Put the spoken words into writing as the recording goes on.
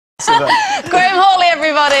Graham Hawley,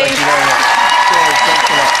 everybody. Thank you very much. Cheers, thanks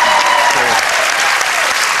a lot. Cheers.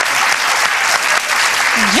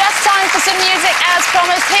 Just time for some music, as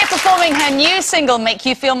promised. Here performing her new single, Make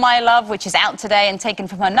You Feel My Love, which is out today and taken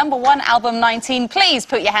from her #1 album, 19. Please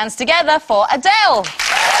put your hands together for Adele.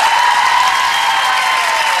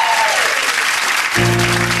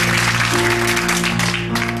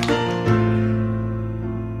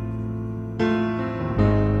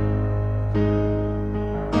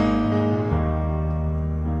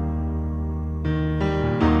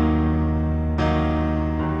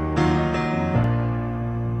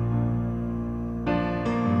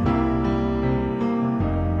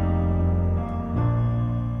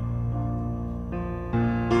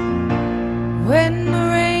 When the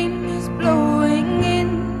rain is blowing in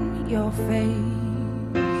your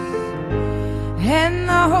face and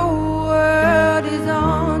the whole world is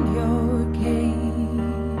on your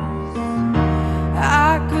case,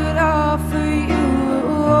 I could offer you a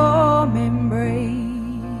warm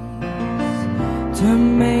embrace to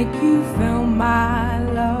make you feel my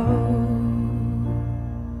love.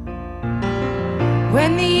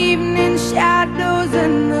 When the evening shadows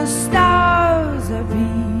and the stars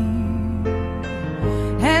appear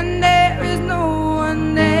and there is no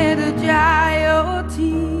one there to dry your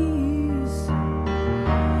tears,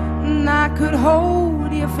 and I could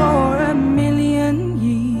hold you for a million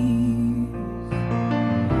years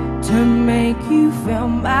to make you feel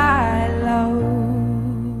my love.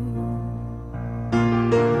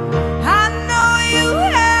 I know you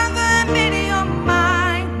haven't made your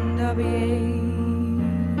mind up yet,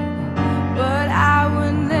 but I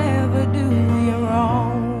would never do you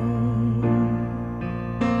wrong.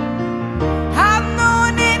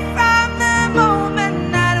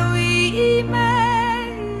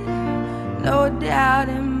 No doubt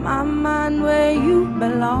in my mind where you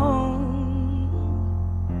belong.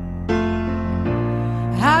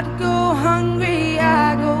 I'd go hungry,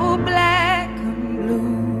 I go black and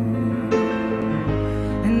blue,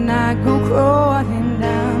 and I go crawling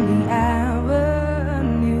down the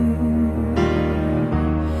avenue.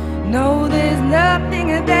 No, there's nothing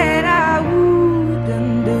that I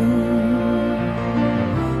wouldn't do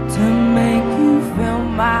to make you feel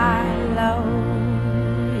my love.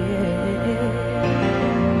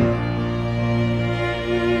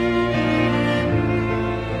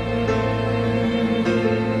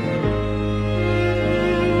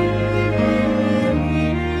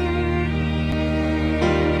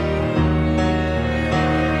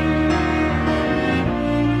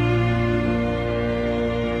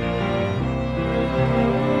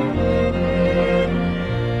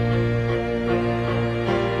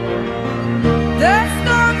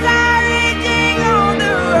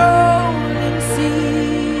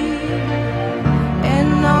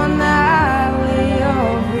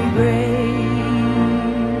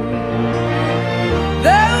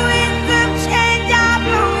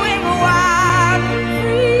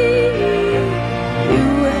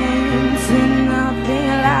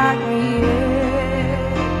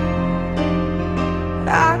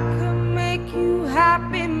 I could make you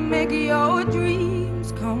happy, make your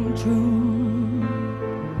dreams come true.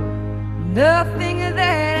 Nothing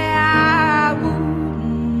that I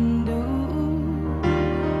wouldn't do.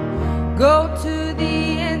 Go to the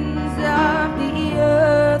ends of the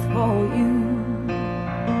earth for you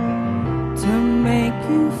to make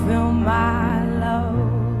you feel my love,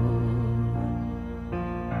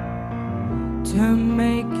 to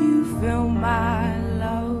make you feel my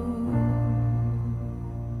love.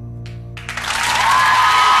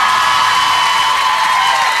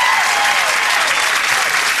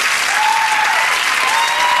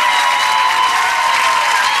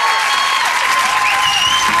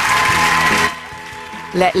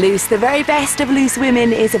 Let Loose, the very best of Loose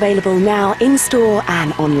Women, is available now in store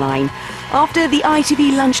and online. After the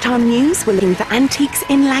ITV lunchtime news, we're looking for antiques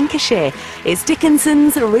in Lancashire. It's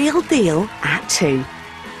Dickinson's Real Deal at 2.